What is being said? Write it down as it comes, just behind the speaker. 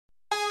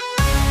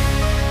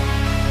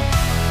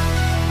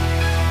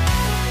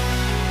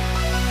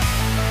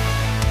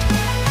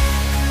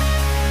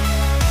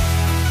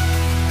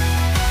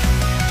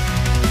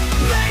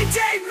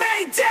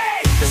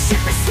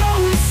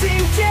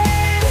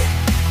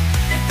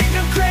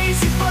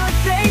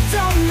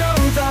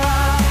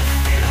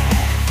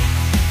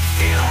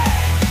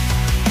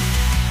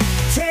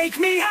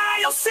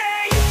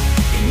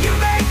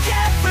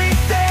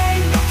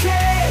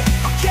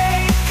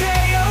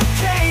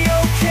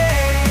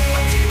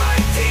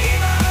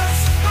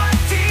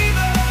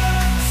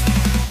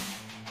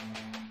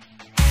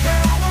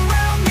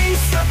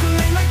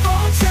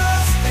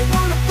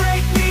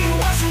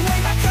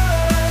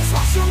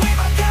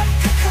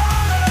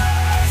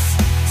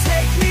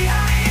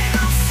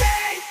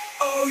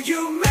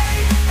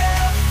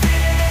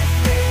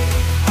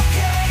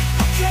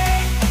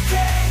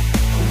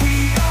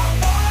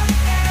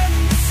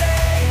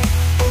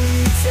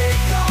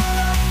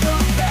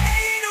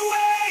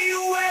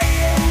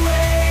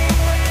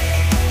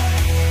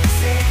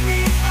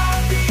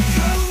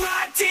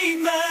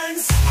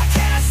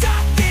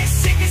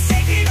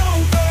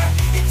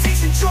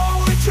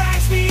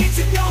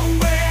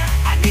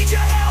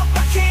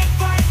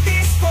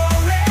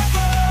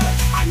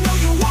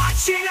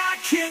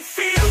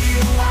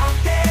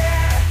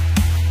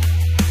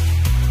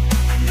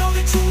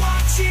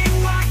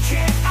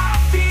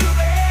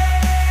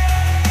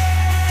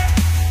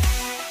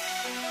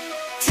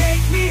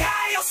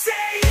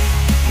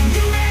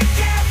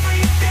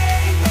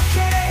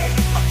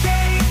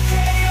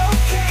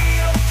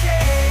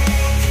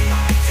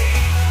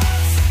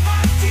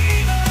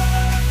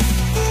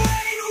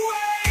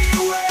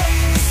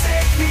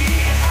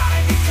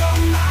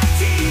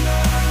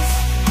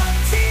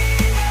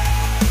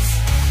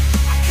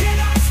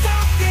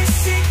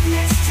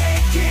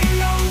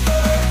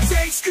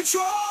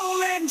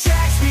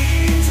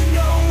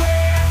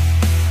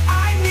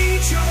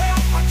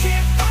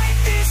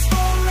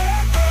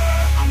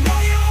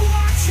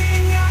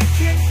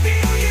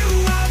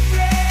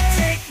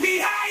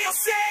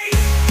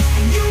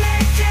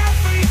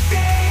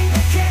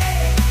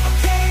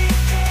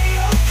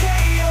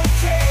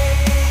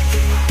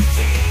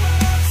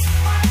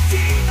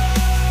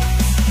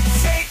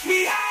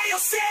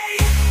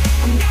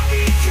Now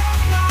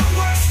become my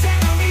worst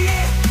enemy,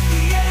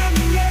 the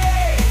enemy.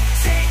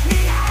 Take me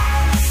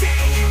higher, say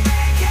you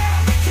make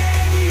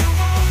everything you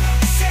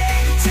want. Say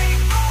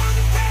take all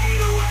the pain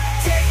away.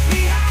 Take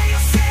me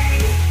higher, say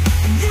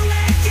you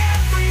make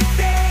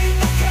everything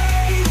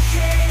okay,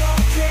 okay,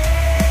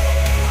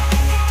 okay.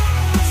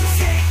 So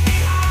take me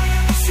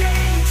higher, say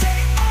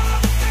take all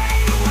the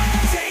pain away.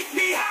 Take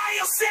me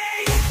higher, say.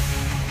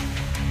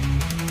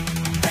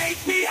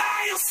 Take me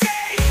higher,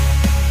 say.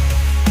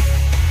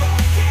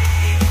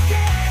 Okay,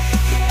 okay,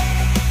 okay,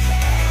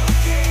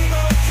 okay,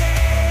 okay,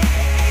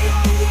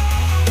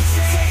 oh,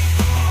 take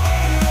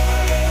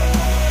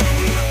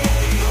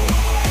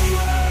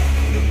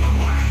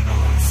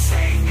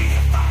save me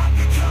if I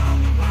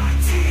become my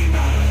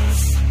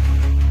demons.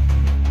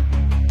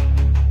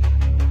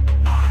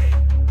 My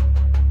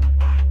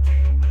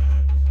demons.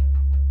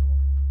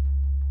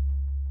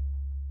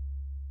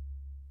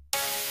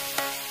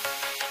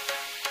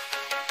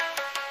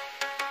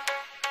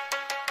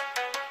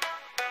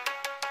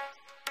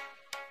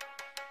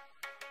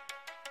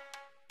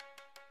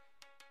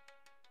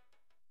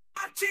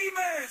 My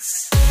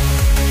demons.